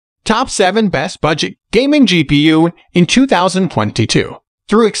top 7 best budget gaming GPU in 2022.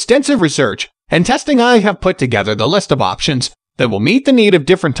 Through extensive research and testing, I have put together the list of options that will meet the need of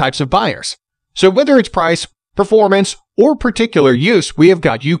different types of buyers. So whether it's price, performance, or particular use, we have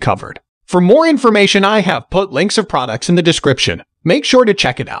got you covered. For more information, I have put links of products in the description. Make sure to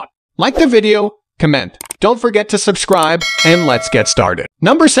check it out. Like the video, comment, don't forget to subscribe, and let's get started.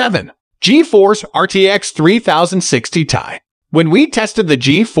 Number 7. GeForce RTX 3060 Ti. When we tested the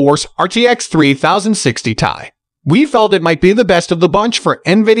GeForce RTX 3060 Ti, we felt it might be the best of the bunch for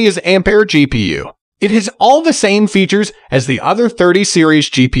NVIDIA's Ampere GPU. It has all the same features as the other 30 series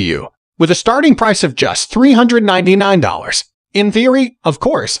GPU, with a starting price of just $399. In theory, of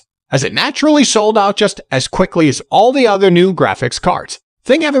course, as it naturally sold out just as quickly as all the other new graphics cards.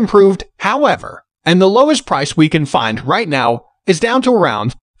 Things have improved, however, and the lowest price we can find right now is down to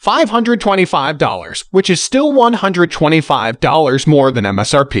around $525, which is still $125 more than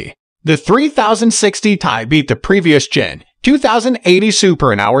MSRP. The 3060 Ti beat the previous gen 2080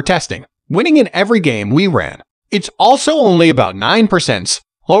 Super in our testing, winning in every game we ran. It's also only about 9%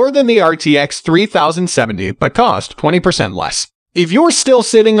 lower than the RTX 3070, but cost 20% less. If you're still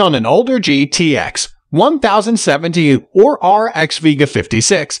sitting on an older GTX 1070 or RX Vega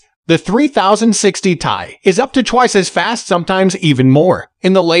 56, the 3060 Ti is up to twice as fast, sometimes even more,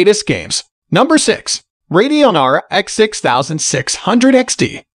 in the latest games. Number 6. Radeon RX 6600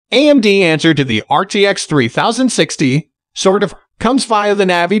 XT. AMD answer to the RTX 3060 sort of comes via the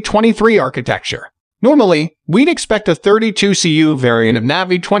Navi 23 architecture. Normally, we'd expect a 32 CU variant of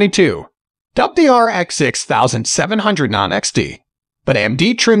Navi 22, dubbed the RX 6700 non-XT, but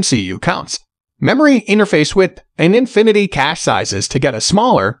AMD trim CU counts. Memory interface width and infinity cache sizes to get a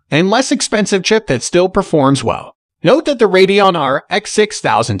smaller and less expensive chip that still performs well. Note that the Radeon RX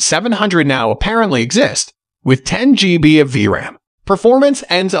 6700 now apparently exists with 10 GB of VRAM. Performance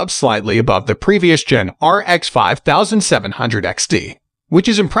ends up slightly above the previous gen RX 5700 XT, which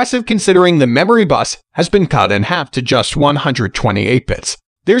is impressive considering the memory bus has been cut in half to just 128 bits.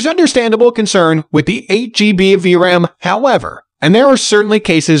 There's understandable concern with the 8 GB of VRAM, however, and there are certainly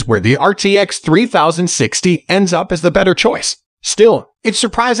cases where the RTX 3060 ends up as the better choice. Still, it's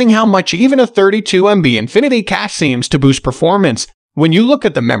surprising how much even a 32 MB infinity cache seems to boost performance when you look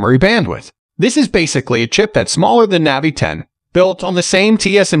at the memory bandwidth. This is basically a chip that's smaller than Navi 10, built on the same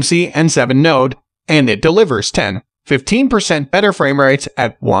TSMC N7 node, and it delivers 10–15% better frame rates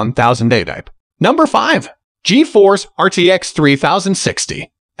at 1000 A-type. Number 5. GeForce RTX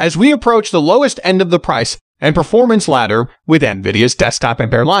 3060. As we approach the lowest end of the price and performance ladder with NVIDIA's desktop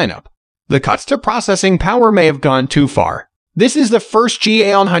Ampere lineup, the cuts to processing power may have gone too far. This is the first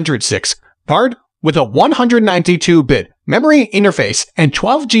GA106 card with a 192-bit memory interface and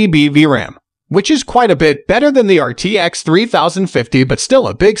 12 GB VRAM, which is quite a bit better than the RTX 3050, but still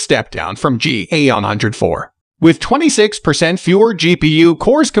a big step down from GA104. With 26% fewer GPU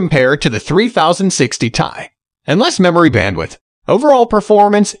cores compared to the 3060 Ti, and less memory bandwidth, overall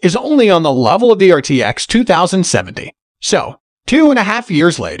performance is only on the level of the RTX 2070. So, 2.5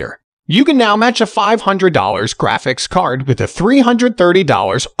 years later, you can now match a $500 graphics card with a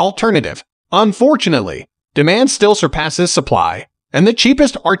 $330 alternative. Unfortunately, demand still surpasses supply, and the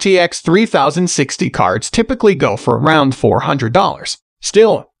cheapest RTX 3060 cards typically go for around $400.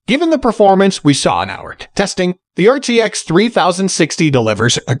 Still, given the performance we saw in our testing, the RTX 3060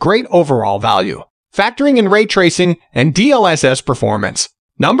 delivers a great overall value, factoring in ray tracing and DLSS performance.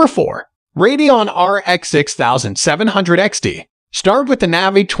 Number 4. Radeon RX 6700 XT. Start with the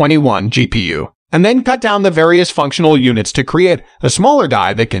Navi 21 GPU, and then cut down the various functional units to create a smaller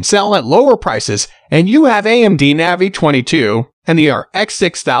die that can sell at lower prices, and you have AMD Navi 22 and the RX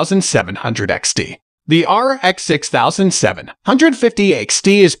 6700 XT. The RX 6750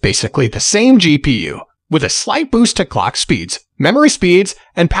 XT is basically the same GPU, with a slight boost to clock speeds, memory speeds,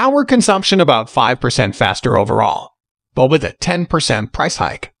 and power consumption about 5% faster overall, but with a 10% price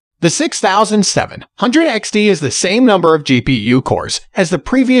hike. The 6700 XT is the same number of GPU cores as the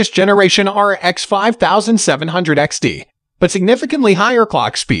previous generation RX 5700 XT, but significantly higher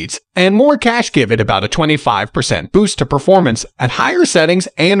clock speeds and more cache give it about a 25% boost to performance at higher settings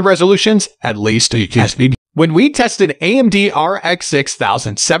and resolutions, at least when we tested AMD RX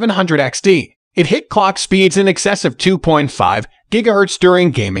 6700 XT, it hit clock speeds in excess of 2.5 GHz during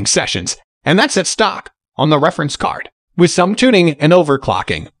gaming sessions, and that's at stock on the reference card. With some tuning and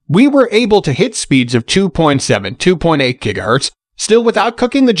overclocking, we were able to hit speeds of 2.7–2.8 GHz, still without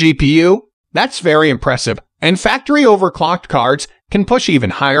cooking the GPU. That's very impressive, and factory overclocked cards can push even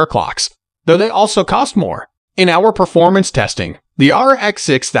higher clocks, though they also cost more. In our performance testing, the RX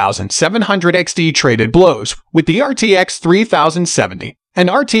 6700 XT traded blows with the RTX 3070, and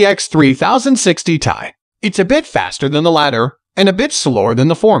RTX 3060 Ti. It's a bit faster than the latter and a bit slower than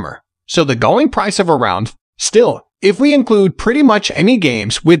the former, so the going price of around. Still, if we include pretty much any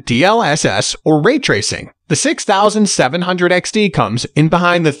games with DLSS or ray tracing, the 6700 XT comes in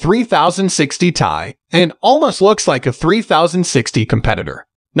behind the 3060 Ti and almost looks like a 3060 competitor.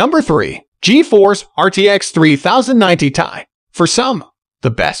 Number 3. GeForce RTX 3090 Ti. For some,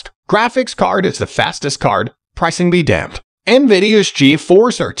 the best graphics card is the fastest card, pricing be damned. NVIDIA's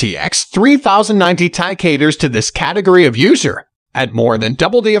GeForce RTX 3090 Ti caters to this category of user. At more than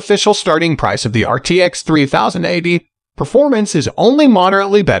double the official starting price of the RTX 3080, performance is only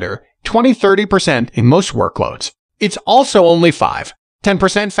moderately better, 20–30% in most workloads. It's also only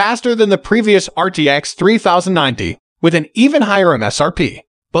 5–10% faster than the previous RTX 3090, with an even higher MSRP.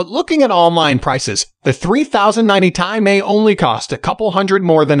 But looking at online prices, the 3090 Ti may only cost a couple hundred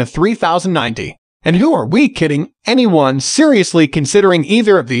more than a 3090. And who are we kidding? Anyone seriously considering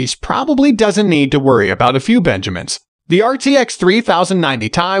either of these probably doesn't need to worry about a few Benjamins. The RTX 3090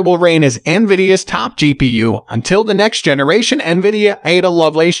 Ti will reign as NVIDIA's top GPU until the next generation NVIDIA Ada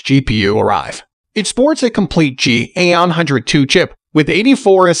Lovelace GPU arrive. It sports a complete Xeon 102 chip with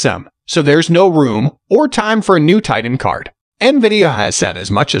 84 SM, so there's no room or time for a new Titan card. NVIDIA has said as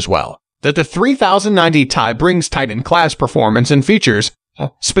much as well, that the 3090 Ti brings Titan-class performance and features,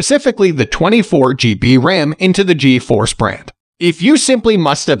 specifically the 24 GB RAM into the GeForce brand. If you simply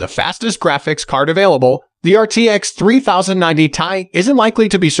must have the fastest graphics card available, the RTX 3090 Ti isn't likely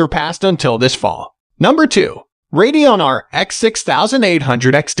to be surpassed until this fall. Number 2. Radeon RX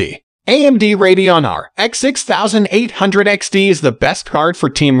 6800 XT. AMD Radeon RX 6800 XT is the best card for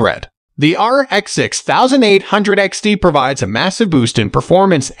Team Red. The RX 6800 XT provides a massive boost in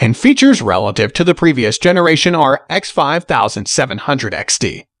performance and features relative to the previous generation RX 5700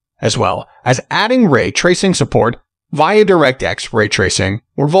 XT, as well as adding ray tracing support via DirectX Ray Tracing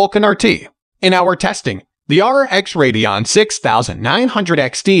or Vulkan RT. In our testing, the RX Radeon 6900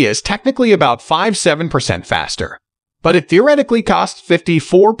 XT is technically about 5–7% faster, but it theoretically costs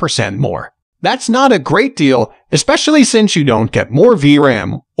 54% more. That's not a great deal, especially since you don't get more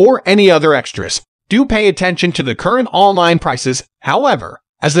VRAM or any other extras. Do pay attention to the current online prices, however,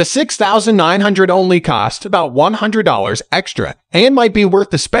 as the 6900 only costs about $100 extra and might be worth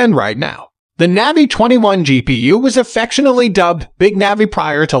the spend right now. The Navi 21 GPU was affectionately dubbed Big Navi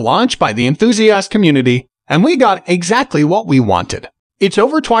prior to launch by the enthusiast community, and we got exactly what we wanted. It's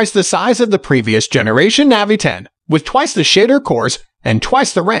over twice the size of the previous generation Navi 10, with twice the shader cores and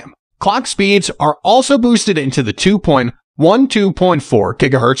twice the RAM. Clock speeds are also boosted into the 2.1–2.4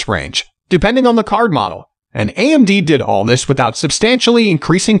 GHz range, depending on the card model, and AMD did all this without substantially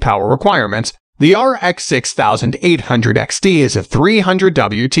increasing power requirements. The RX 6800 XT is a 300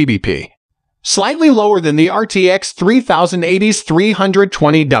 WTBP, slightly lower than the RTX 3080's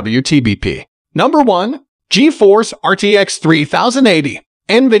 320 WTBP. Number 1. GeForce RTX 3080.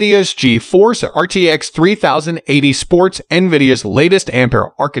 NVIDIA's GeForce RTX 3080 sports NVIDIA's latest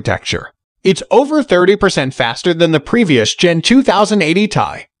Ampere architecture. It's over 30% faster than the previous Gen 2080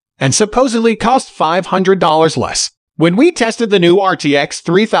 Ti, and supposedly costs $500 less. When we tested the new RTX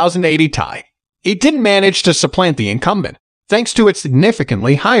 3080 Ti, it didn't manage to supplant the incumbent, thanks to its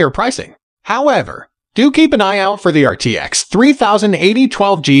significantly higher pricing. However, do keep an eye out for the RTX 3080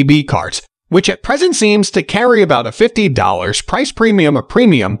 12GB cards, which at present seems to carry about a $50 price premium, a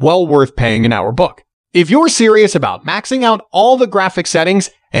premium well worth paying in our book. If you're serious about maxing out all the graphic settings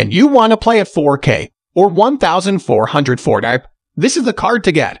and you want to play at 4K or 1440p, this is the card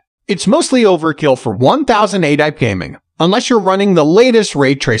to get. It's mostly overkill for 1080p gaming, unless you're running the latest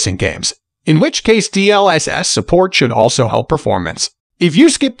ray tracing games, in which case DLSS support should also help performance. If you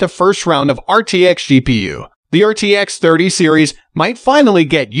skip the first round of RTX GPU, the RTX 30 series might finally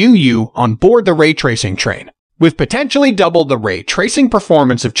get you on board the ray tracing train. With potentially double the ray tracing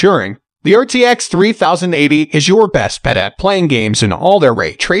performance of Turing, the RTX 3080 is your best bet at playing games in all their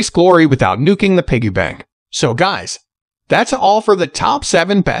ray trace glory without nuking the piggy bank. So guys, that's all for the top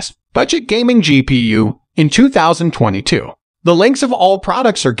 7 best budget gaming GPU in 2022. The links of all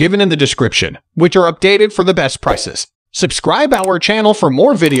products are given in the description, which are updated for the best prices. Subscribe our channel for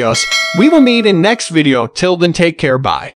more videos. We will meet in next video. Till then, take care. Bye.